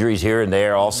nagging injuries here and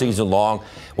there all season long.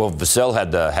 Well, Vassell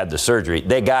had the surgery.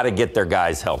 They got to get their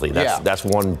guys healthy. That's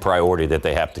one priority that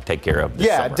they have to take care of this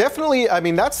summer. Definitely. I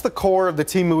mean, that's the core of the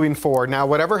team moving forward. Now,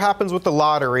 whatever happens with the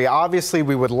lottery, obviously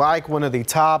we would like one of the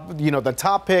top, the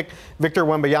top pick, Victor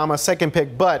Wembanyama, 2nd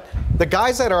pick. But the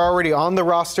guys that are already on the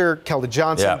roster, Keldon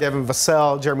Johnson, Devin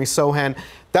Vassell, Jeremy Sohan,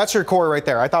 that's your core right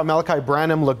there. I thought Malachi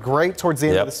Branham looked great towards the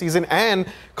end of the season. And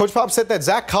Coach Pop said that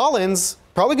Zach Collins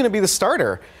probably going to be the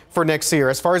starter for next year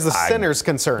as far as the center's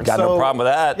concerned. Got no problem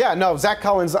with that. Yeah, no, Zach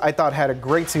Collins, I thought, had a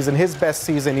great season. His best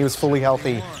season. He was fully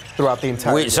healthy throughout the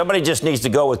entire year. Somebody just needs to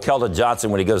go with Keldon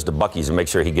Johnson when he goes to Buc-ee's and make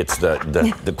sure he gets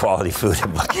the quality food at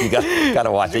Buc-ee's. You got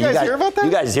to watch it. You guys hear about that?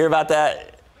 You guys hear about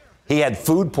that? He had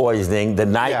food poisoning the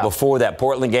night before that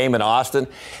Portland game in Austin,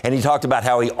 and he talked about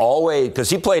how he always, because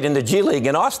he played in the G League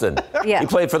in Austin. He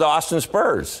played for the Austin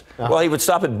Spurs. Well, he would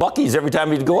stop at Buc-ee's every time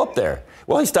he'd go up there.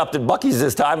 Well, he stopped at Buc-ee's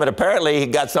this time, and apparently he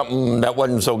got something that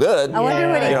wasn't so good. I wonder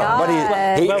what he got.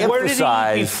 But where did he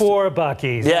eat before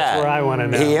Buc-ee's? That's where I want to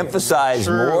know. He emphasized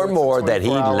more and more that he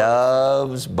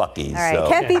loves Buc-ee's. All right,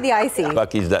 can't be the icy.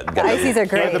 Buc-ee's Icy's are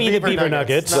great. Can't be the beaver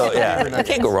nuggets. So, I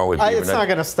can't go wrong with beaver nuggets. It's not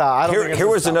going to stop. Here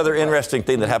was another interesting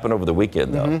thing that happened over the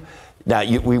weekend, though. Now,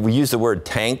 we use the word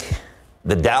tank.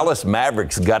 The Dallas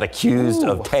Mavericks got accused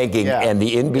of tanking, and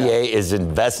the NBA is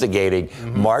investigating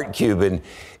Mark Cuban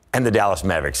and the Dallas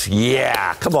Mavericks.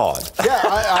 Yeah, come on.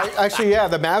 Actually,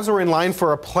 the Mavs were in line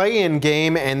for a play-in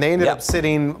game, and they ended up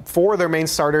sitting 4 of their main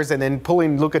starters and then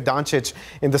pulling Luka Doncic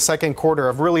in the second quarter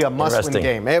of really a must-win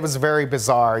game. It was very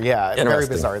bizarre. Very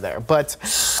bizarre there. But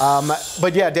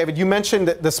yeah, David, you mentioned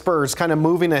the Spurs kind of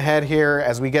moving ahead here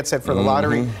as we get set for the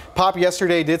lottery. Pop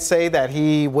yesterday did say that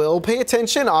he will pay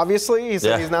attention, obviously. He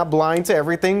said he's not blind to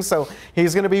everything, so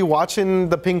he's going to be watching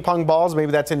the ping pong balls.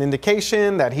 Maybe that's an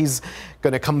indication that he's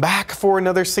going to come back for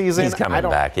another season. He's coming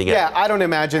back. I don't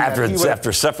imagine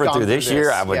after suffering through this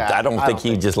year. I don't think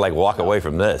he'd just walk away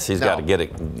from this. He's got to get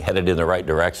it headed in the right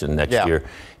direction next year.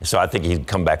 So I think he'd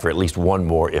come back for at least 1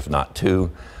 more, if not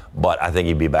 2. But I think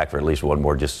he'd be back for at least 1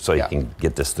 more just so he can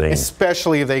get this thing.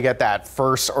 Especially if they get that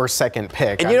 1st or 2nd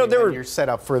pick. And you're set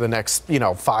up for the next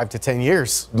 5 to 10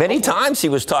 years. Many times he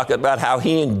was talking about how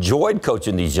he enjoyed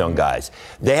coaching these young guys.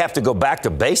 They have to go back to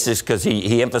basics because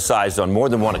he emphasized on more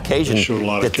than one occasion. They showed a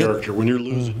lot of character when you're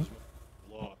losing.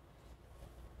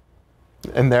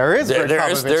 And there's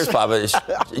Popovich.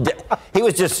 He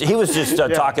was just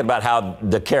talking about how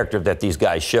the character that these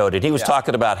guys showed, and he was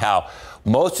talking about how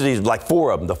Most of these, like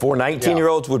 4 of them, the 4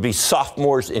 19-year-olds would be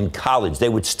sophomores in college. They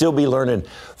would still be learning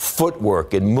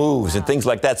footwork and moves and things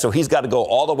like that. So he's got to go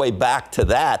all the way back to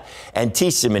that and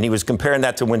teach them. And he was comparing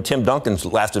that to when Tim Duncan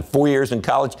lasted 4 years in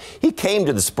college. He came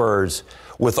to the Spurs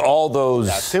with all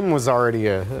those Tim was already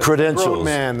a credentials.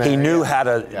 Man there. He knew how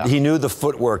to, he knew the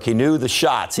footwork, he knew the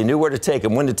shots, he knew where to take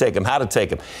them, when to take them, how to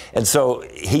take them. And so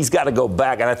he's got to go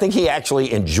back. And I think he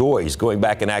actually enjoys going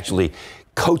back and actually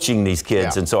coaching these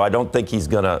kids. And so I don't think he's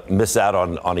going to miss out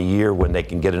on a year when they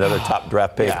can get another top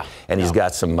draft pick. And he's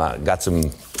got some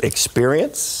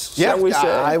experience, shall we say?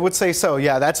 I would say so.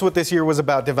 Yeah, that's what this year was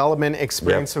about, development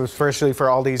experience, especially for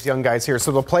all these young guys here.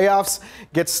 So the playoffs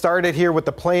get started here with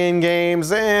the play-in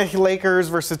games. Lakers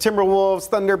versus Timberwolves,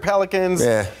 Thunder, Pelicans.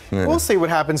 We'll see what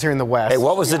happens here in the West. Hey,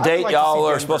 what was the date y'all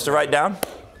are supposed to write down?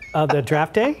 The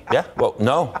draft day? Yeah. Well,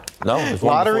 no.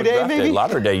 Lottery day, maybe?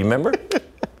 Lottery day, you remember?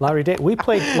 Lottery day. We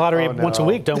play lottery once a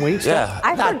week, don't we? Yeah.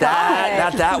 I not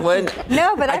that one.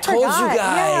 No, but I told forgot. you guys.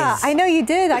 Yeah, I know you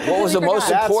did. What was the most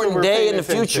important day in the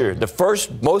future? The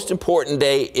first most important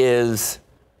day is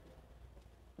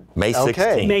May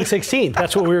 16th. May 16th.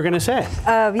 That's what we were going to say.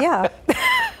 Yeah.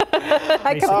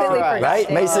 I completely forgot.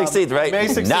 Right? May 16th, right? May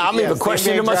 16th, now I'm even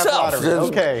questioning myself.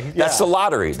 That's the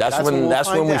lottery. That's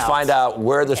when we find out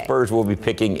where the Spurs will be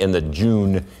picking in the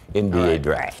June NBA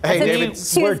draft. Hey, David,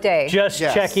 Tuesday. We're just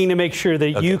checking to make sure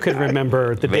that you could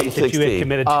remember the date that you had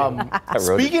committed to.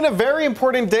 Speaking of very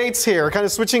important dates here, kind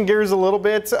of switching gears a little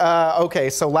bit. Okay,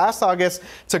 so last August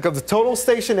took a total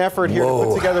station effort here to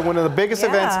put together one of the biggest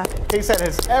events KSAT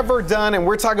has ever done, and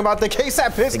we're talking about the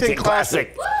KSAT Piston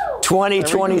Classic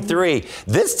 2023.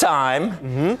 This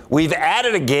time, we've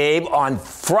added a game on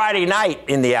Friday night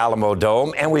in the Alamo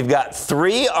Dome, and we've got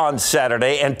 3 on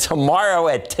Saturday, and tomorrow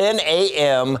at 10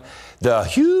 a.m., the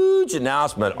huge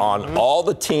announcement on all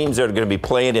the teams that are going to be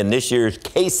playing in this year's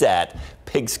KSAT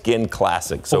Pigskin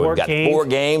Classic. So we've got 4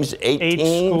 games, 8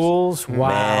 teams. schools.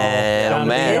 Wow.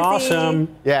 Man.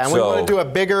 Awesome. Yeah, and we want to do a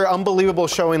bigger, unbelievable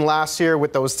showing last year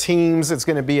with those teams. It's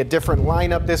going to be a different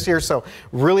lineup this year. So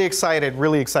really excited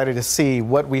to see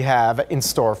what we have in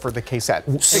store for the KSAT.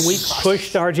 And we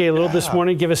pushed RJ a little this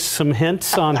morning, give us some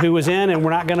hints on who was in, and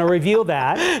we're not going to reveal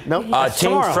that. Nope.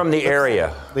 Teams from the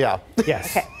area. Yeah.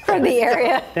 Yes. Okay. From the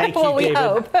area. Thank you, well, we David.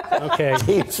 hope. Okay.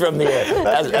 Teams from the area.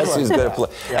 That's who's going to play.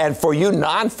 And for you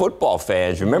non-football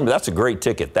fans, remember, that's a great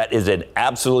ticket. That is an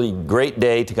absolutely great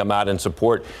day to come out and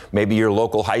support maybe your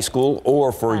local high school,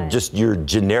 or for just your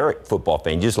generic football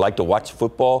fan. You just like to watch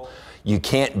football. You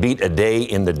can't beat a day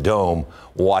in the Dome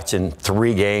watching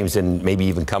 3 games and maybe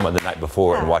even coming the night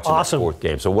before and watching the 4th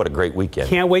game. So what a great weekend.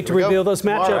 Can't wait to reveal those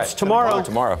matchups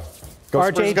tomorrow. Go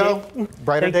Spurs, go.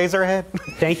 Brighter days are ahead.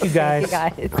 Thank you, guys.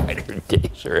 Brighter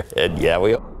days are ahead. Yeah,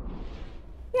 we.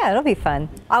 Yeah, it'll be fun.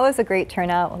 Always a great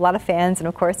turnout, a lot of fans, and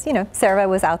of course, you know, Sarah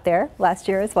was out there last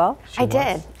year as well. I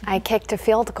did. I kicked a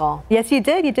field goal. Yes, you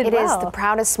did. You did well. It is the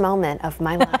proudest moment of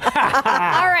my life.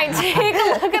 All right, take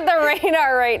a look at the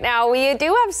radar right now. We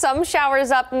do have some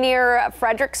showers up near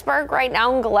Fredericksburg right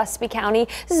now in Gillespie County.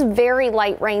 This is very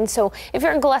light rain, so if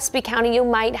you're in Gillespie County, you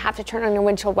might have to turn on your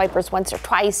windshield wipers once or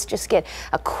twice. Just get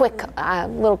a quick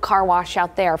little car wash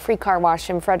out there, free car wash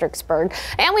in Fredericksburg.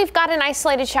 And we've got an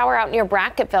isolated shower out near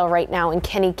Bracketville right now in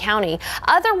Kenny County.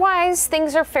 Otherwise,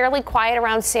 things are fairly quiet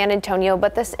around San Antonio,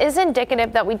 but this is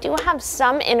indicative that we do have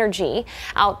some energy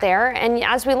out there. And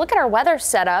as we look at our weather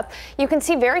setup, you can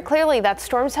see very clearly that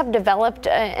storms have developed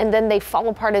and then they fall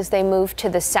apart as they move to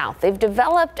the south. They've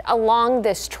developed along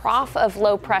this trough of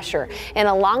low pressure, an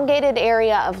elongated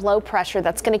area of low pressure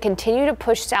that's going to continue to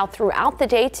push south throughout the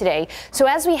day today. So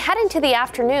as we head into the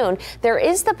afternoon, there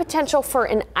is the potential for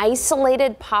an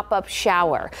isolated pop-up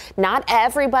shower. Not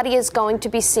everybody is going to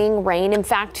be seeing rain. In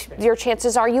fact, your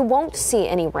chances are you won't see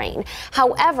any rain.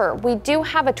 However, we do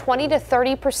have a 20 to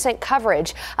 30%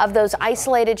 coverage of those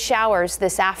isolated showers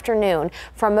this afternoon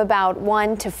from about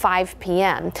 1 to 5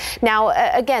 p.m. Now,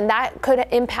 again, that could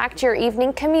impact your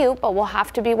evening commute, but we'll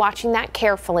have to be watching that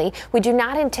carefully. We do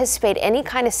not anticipate any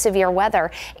kind of severe weather.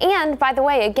 And by the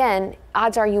way, again,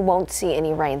 odds are you won't see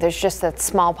any rain. There's just that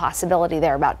small possibility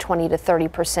there, about 20 to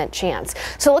 30% chance.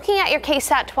 So looking at your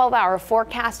KSAT 12-hour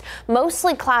forecast,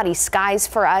 mostly cloudy skies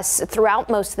for us throughout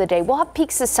most of the day. We'll have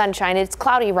peaks of sunshine. It's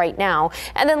cloudy right now.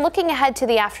 And then looking ahead to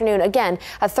the afternoon, again,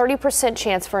 a 30%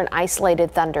 chance for an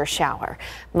isolated thunder shower.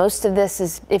 Most of this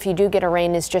is, if you do get a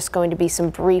rain, is just going to be some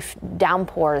brief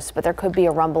downpours, but there could be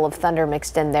a rumble of thunder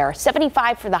mixed in there.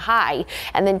 75 for the high,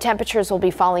 and then temperatures will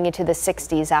be falling into the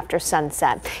 60s after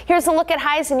sunset. Here's a look look at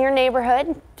highs in your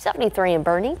neighborhood. 73 in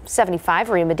Bernie, 75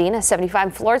 in Medina, 75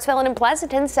 in Floresville and in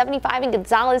Pleasanton, 75 in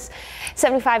Gonzales,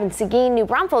 75 in Seguin, New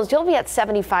Braunfels. You'll be at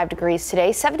 75 degrees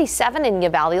today, 77 in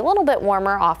Uvalde, a little bit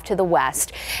warmer off to the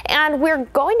west. And we're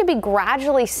going to be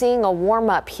gradually seeing a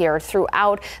warm up here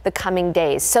throughout the coming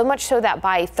days. So much so that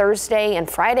by Thursday and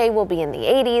Friday we'll be in the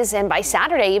 80s, and by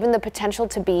Saturday even the potential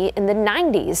to be in the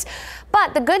 90s.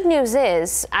 But the good news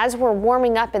is, as we're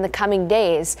warming up in the coming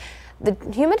days, the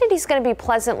humidity is going to be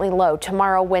pleasantly low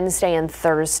tomorrow, Wednesday, and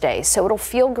Thursday. So it'll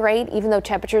feel great, even though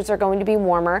temperatures are going to be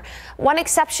warmer. One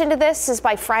exception to this is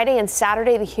by Friday and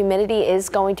Saturday, the humidity is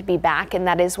going to be back, and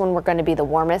that is when we're going to be the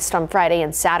warmest on Friday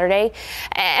and Saturday.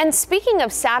 And speaking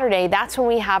of Saturday, that's when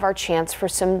we have our chance for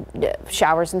some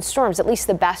showers and storms, at least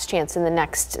the best chance in the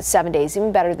next 7 days,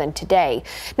 even better than today.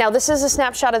 Now, this is a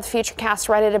snapshot of the futurecast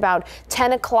right at about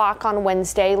 10 o'clock on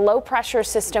Wednesday. Low pressure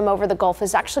system over the Gulf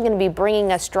is actually going to be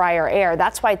bringing us drier air.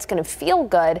 That's why it's going to feel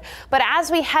good. But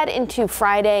as we head into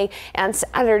Friday and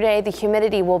Saturday, the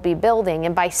humidity will be building.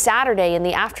 And by Saturday in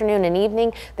the afternoon and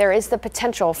evening, there is the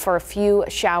potential for a few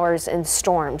showers and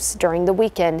storms during the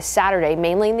weekend. Saturday,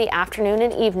 mainly in the afternoon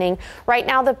and evening. Right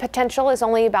now, the potential is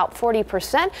only about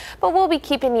 40%, but we'll be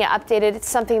keeping you updated. It's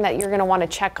something that you're going to want to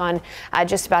check on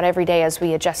just about every day as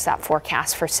we adjust that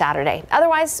forecast for Saturday.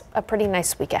 Otherwise, a pretty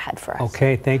nice week ahead for us.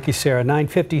 Okay, thank you, Sarah.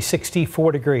 9:50,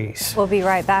 64 degrees. We'll be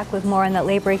right back with more on that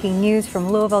late-breaking news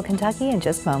from Louisville, Kentucky in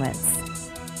just moments.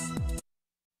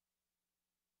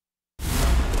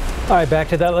 All right, back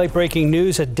to that late-breaking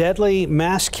news. A deadly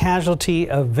mass casualty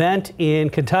event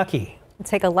in Kentucky. We'll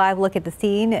take a live look at the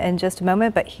scene in just a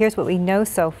moment, but here's what we know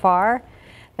so far.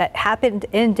 That happened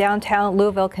in downtown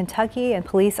Louisville, Kentucky, and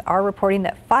police are reporting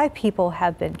that 5 people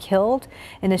have been killed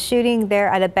in a shooting there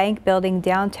at a bank building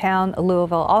downtown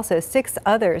Louisville. Also, 6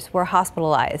 others were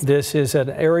hospitalized. This is an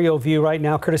aerial view right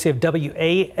now, courtesy of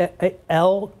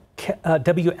WLKY,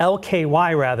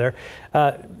 rather.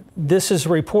 This is a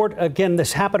report. Again,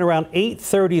 this happened around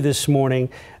 8:30 this morning.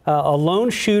 A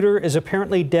lone shooter is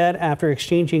apparently dead after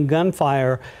exchanging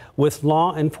gunfire with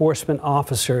law enforcement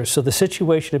officers. So the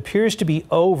situation appears to be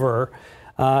over.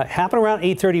 Happened around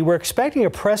 8:30. We're expecting a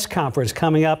press conference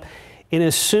coming up in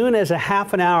as soon as a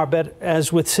half an hour. But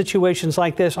as with situations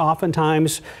like this,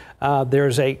 oftentimes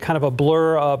there's a kind of a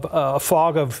blur of a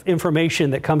fog of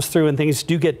information that comes through and things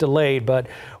do get delayed. But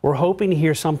we're hoping to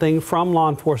hear something from law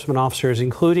enforcement officers,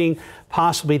 including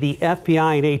possibly the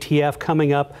FBI and ATF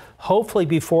coming up, hopefully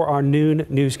before our noon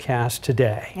newscast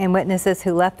today. And witnesses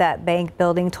who left that bank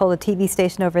building told a TV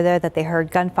station over there that they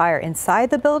heard gunfire inside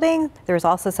the building. There's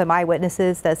also some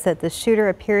eyewitnesses that said the shooter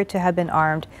appeared to have been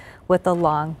armed with a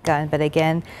long gun. But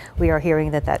again, we are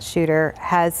hearing that that shooter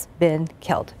has been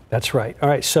killed. That's right. All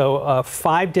right. So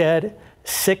 5 dead,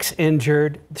 6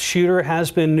 injured. The shooter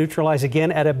has been neutralized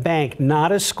again at a bank,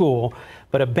 not a school,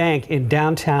 but a bank in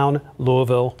downtown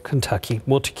Louisville, Kentucky.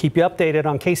 We'll keep you updated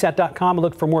on KSAT.com.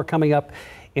 Look for more coming up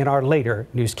in our later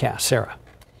newscast. Sarah.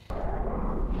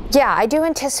 Yeah, I do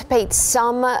anticipate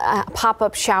some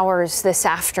pop-up showers this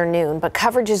afternoon, but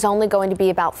coverage is only going to be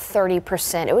about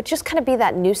 30%. It would just kind of be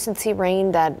that nuisancey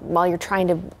rain that while you're trying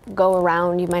to go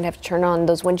around, you might have to turn on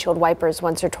those windshield wipers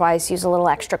once or twice, use a little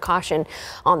extra caution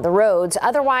on the roads.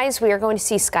 Otherwise, we are going to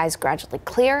see skies gradually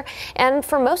clear. And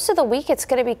for most of the week, it's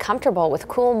going to be comfortable with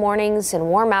cool mornings and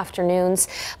warm afternoons.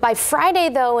 By Friday,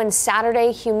 though, and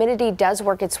Saturday, humidity does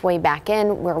work its way back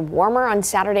in. We're warmer on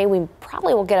Saturday. We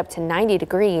probably will get up to 90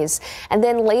 degrees. And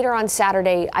then later on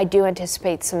Saturday, I do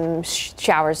anticipate some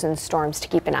showers and storms to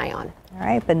keep an eye on. All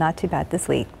right, but not too bad this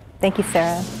week. Thank you,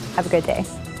 Sarah. Have a good day.